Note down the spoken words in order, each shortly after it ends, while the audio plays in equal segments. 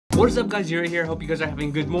What is up, guys? You're here. Hope you guys are having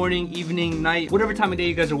a good morning, evening, night, whatever time of day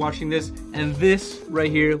you guys are watching this. And this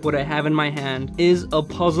right here, what I have in my hand, is a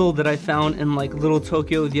puzzle that I found in like Little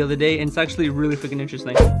Tokyo the other day, and it's actually really freaking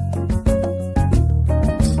interesting.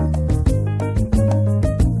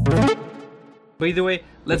 But either way,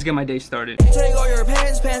 let's get my day started. Take all your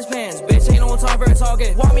pants, bitch, ain't no time for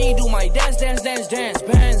talking. Want me to do my dance, bands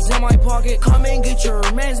in my pocket. Come and get your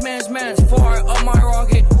mans, far up my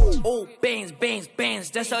rocket. Oh, bands,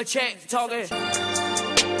 that's a check talking.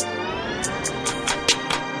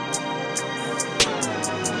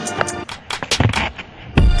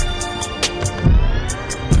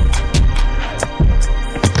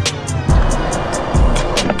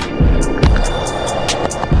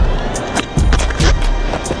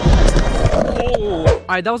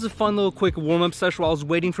 Alright, that was a fun little quick warm-up session while I was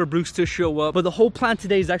waiting for Brooks to show up. But the whole plan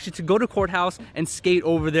today is actually to go to Courthouse and skate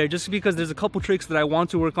over there, just because there's a couple tricks that I want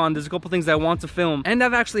to work on. There's a couple things I want to film. And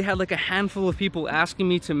I've actually had like a handful of people asking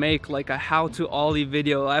me to make like a how-to ollie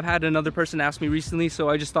video. I've had another person ask me recently, so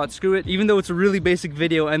I just thought, screw it. Even though it's a really basic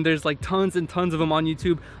video and there's like tons and tons of them on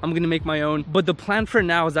YouTube, I'm gonna make my own. But the plan for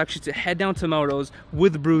now is actually to head down to Melrose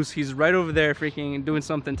with Bruce. He's right over there freaking doing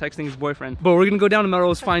something, texting his boyfriend. But we're gonna go down to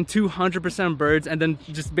Melrose, find 200% birds, and then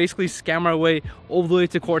just basically scam our way all the way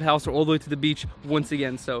to Courthouse or all the way to the beach once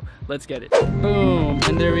again. So let's get it. Boom,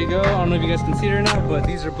 and there we go. I don't know if you guys can see it or not, but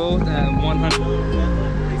these are both at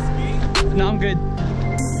 100. No, I'm good.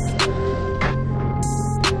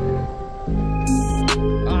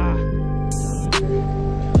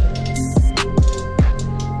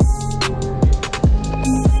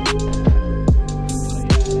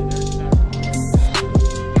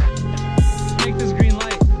 Make this green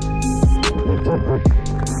light.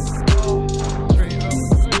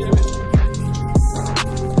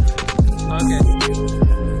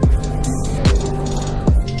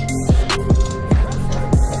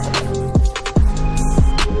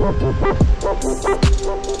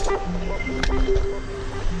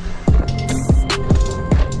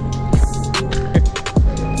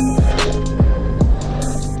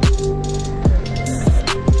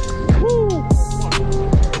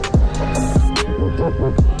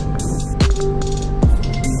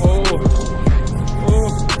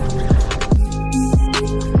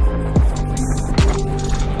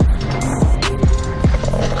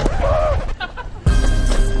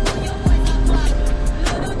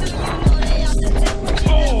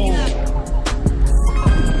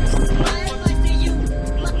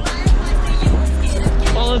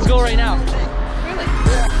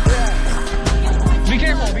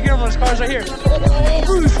 Right here.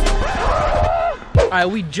 Alright,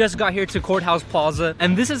 we just got here to Courthouse Plaza,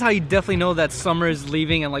 and this is how you definitely know that summer is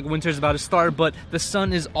leaving and like winter's about to start. But the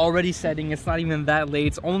sun is already setting. It's not even that late.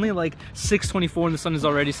 It's only like 6:24 and the sun is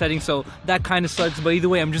already setting, so that kind of sucks. But either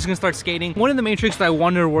way, I'm just gonna start skating. One of the main tricks that I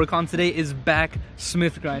wanted to work on today is back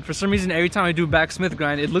Smith grind. For some reason, every time I do back Smith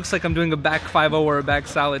grind, it looks like I'm doing a back 5-0 or a back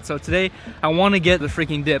salad. So today, I want to get the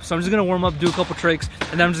freaking dip. So I'm just gonna warm up, do a couple tricks,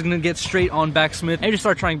 and then I'm just gonna get straight on back Smith and just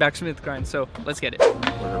start trying back Smith grind. So let's get it.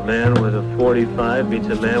 When a man with a 45 beats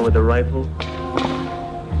a man with a rifle,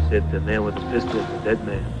 said the man with a pistol is a dead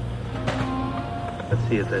man. Let's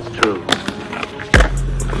see if that's true.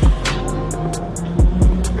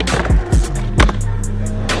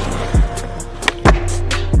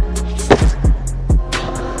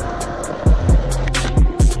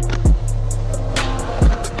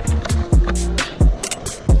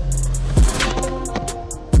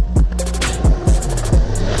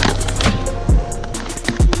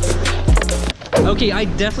 Okay, I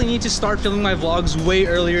definitely need to start filming my vlogs way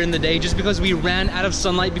earlier in the day, just because we ran out of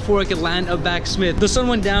sunlight before I could land a back Smith. The sun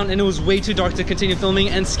went down and it was way too dark to continue filming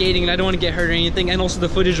and skating, and I don't want to get hurt or anything, and also the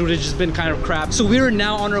footage would have just been kind of crap. So we were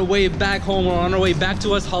now on our way back home, or on our way back to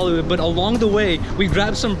West Hollywood, but along the way, we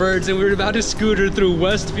grabbed some birds and we were about to scooter through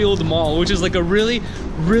Westfield Mall, which is like a really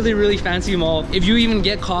fancy mall. If you even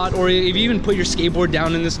get caught, or if you even put your skateboard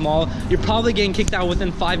down in this mall, you're probably getting kicked out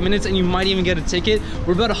within 5 minutes and you might even get a ticket.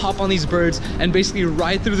 We're about to hop on these birds and basically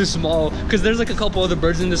ride through this mall, because there's like a couple other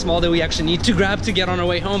birds in this mall that we actually need to grab to get on our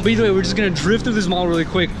way home. But either way, we're just gonna drift through this mall really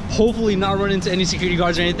quick, hopefully not run into any security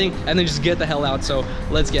guards or anything, and then just get the hell out. So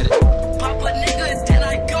let's get it. Pop a nigga, then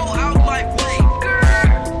I go out my way.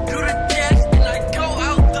 Do the dash, then I go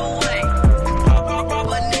out the way. Pop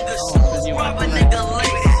a nigga shoes, pop a nigga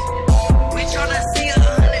lace. We tryna see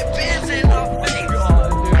 100 bands in our face.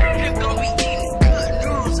 Him gon' be eating good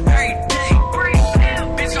noodles every day.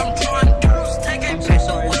 Bitch, I'm drawing doodles, take a bitch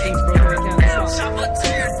away. Shop up to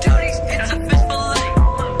your duties, it's a fish fillet.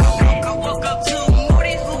 I woke up too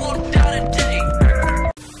moody, who won't die today?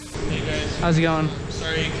 How's it going?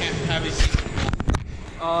 Sorry, you can't have these seats.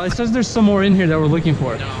 It says there's some more in here that we're looking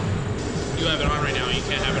for. No, you have it on right now. You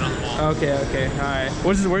can't have it on the wall. Okay, alright.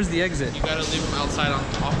 Where's the exit? You gotta leave them outside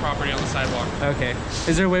off property on the sidewalk. Okay.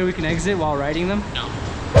 Is there a way we can exit while riding them? No.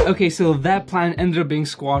 Okay, so that plan ended up being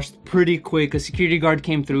squashed pretty quick. A security guard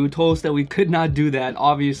came through, told us that we could not do that,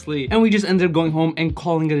 obviously. And we just ended up going home and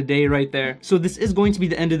calling it a day right there. So this is going to be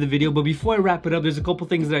the end of the video, but before I wrap it up, there's a couple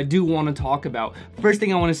things that I do want to talk about. First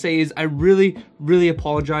thing I want to say is I really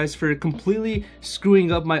apologize for completely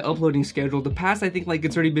screwing up my uploading schedule. The past, I think like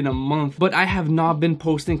it's already been a month, but I have not been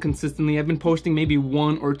posting consistently. I've been posting maybe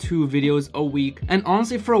 1 or 2 videos a week. And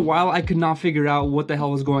honestly, for a while, I could not figure out what the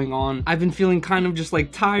hell was going on. I've been feeling kind of just like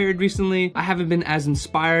tired recently. I haven't been as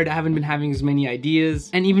inspired. I haven't been having as many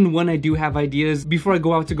ideas. And even when I do have ideas, before I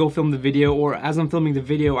go out to go film the video, or as I'm filming the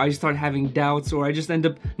video, I start having doubts, or I just end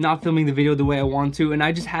up not filming the video the way I want to. And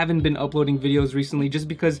I just haven't been uploading videos recently just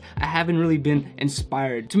because I haven't really been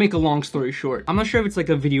inspired. To make a long story short, I'm not sure if it's like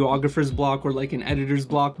a videographer's block or like an editor's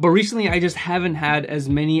block, but recently I just haven't had as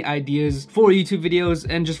many ideas for YouTube videos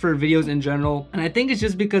and just for videos in general. And I think it's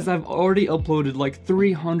just because I've already uploaded like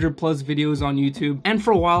 300 plus videos on YouTube, and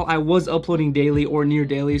for a while I was uploading daily or near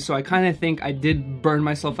daily, so I kind of think I did burn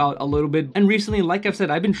myself out a little bit. And recently, like I've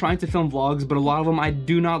said, I've been trying to film vlogs, but a lot of them I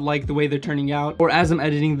do not like the way they're turning out, or as I'm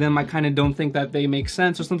editing them I kind of don't think that they make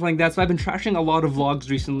sense or something like that. So I've been trashing a lot of vlogs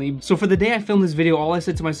recently. So for the day I filmed this video, all I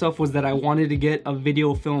said to myself was that I wanted to get a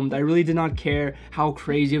video filmed. I really did not care how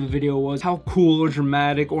crazy of a video was, how cool or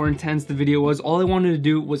dramatic or intense the video was. All I wanted to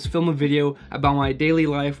do was film a video about my daily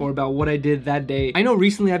life or about what I did that day. I know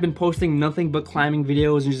recently I've been posting nothing but climbing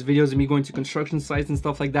videos and just videos of me going to construction sites and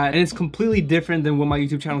stuff like that, and it's completely different than what my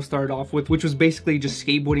YouTube channel started off with, which was basically just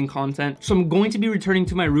skateboarding content. So I'm going to be returning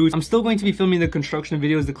to my roots. I'm still going to be filming the construction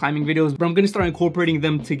videos, the climbing videos, but I'm going to start incorporating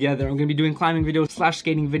them together. I'm going to be doing climbing videos /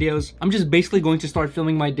 skating videos. I'm just basically going to start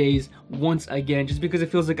filming my days once again, just because it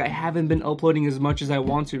feels like I haven't been uploading as much as I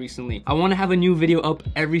want to recently. I want to have a new video up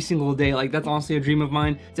every single day. Like, that's honestly a dream of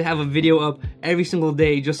mine, to have a video up every single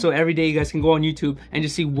day, just so every day you guys can go on YouTube and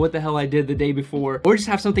just see what the hell I did the day before, or just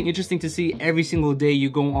have something interesting to see every single day you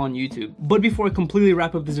go on YouTube. But before I completely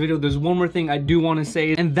wrap up this video, there's one more thing I do want to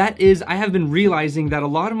say, and that is I have been realizing that a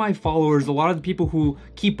lot of my followers, a lot of the people who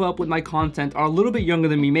keep up with my content are a little bit younger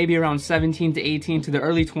than me, maybe around 17 to 18 to the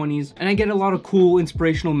early 20s, and I get a lot of cool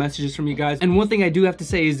inspirational messages from you guys. And one thing I do have to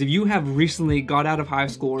say is if you have recently got out of high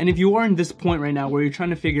school, and if you are in this point right now where you're trying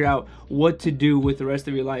to figure out what to do with the rest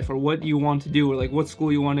of your life, or what you want to do, or like what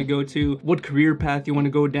school you want to go to, what career path you want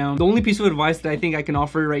to go down, the only piece of advice that I think I can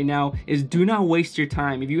offer right now is do not waste your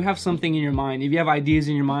time. If you have something in your mind, if you have ideas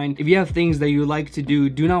in your mind, if you have things that you like to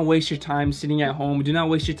do not waste your time sitting at home. Do not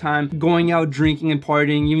waste your time going out drinking and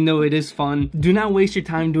partying, even though it is fun. Do not waste your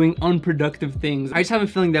time doing unproductive things. I just have a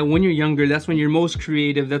feeling that when you're younger, that's when you're most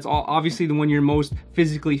creative. That's obviously when you're most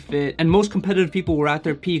physically fit, and most competitive people were at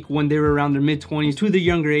their peak when they were around their mid-20s to the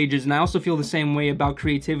younger ages. And I also feel the same way about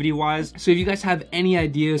creativity wise. So if you guys have any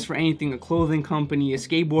ideas for anything, a clothing company, a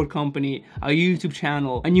skateboard company, a YouTube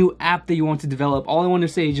channel, a new app that you want to develop, all I want to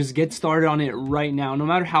say is just get started on it right now. No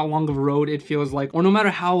matter how long of a road it feels like, or no matter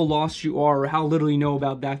how lost you are or how little you know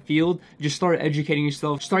about that field, just start educating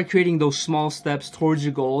yourself, start creating those small steps towards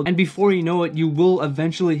your goal, and before you know it, you will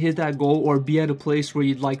eventually hit that goal or be at a place where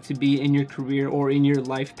you'd like to be in your career or in your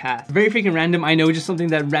life path. Very freaking random, I know, just something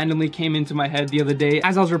that randomly came into my head the other day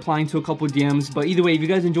as I was replying to a couple DMs. But either way, if you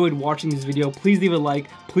guys enjoyed watching this video, please leave a like,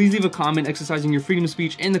 please leave a comment exercising your freedom of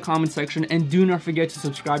speech in the comment section, and do not forget to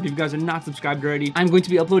subscribe if you guys are not subscribed already. I'm going to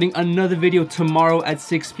be uploading another video tomorrow at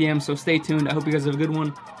 6 p.m. so stay tuned. I hope you guys have a good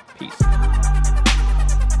one. Peace.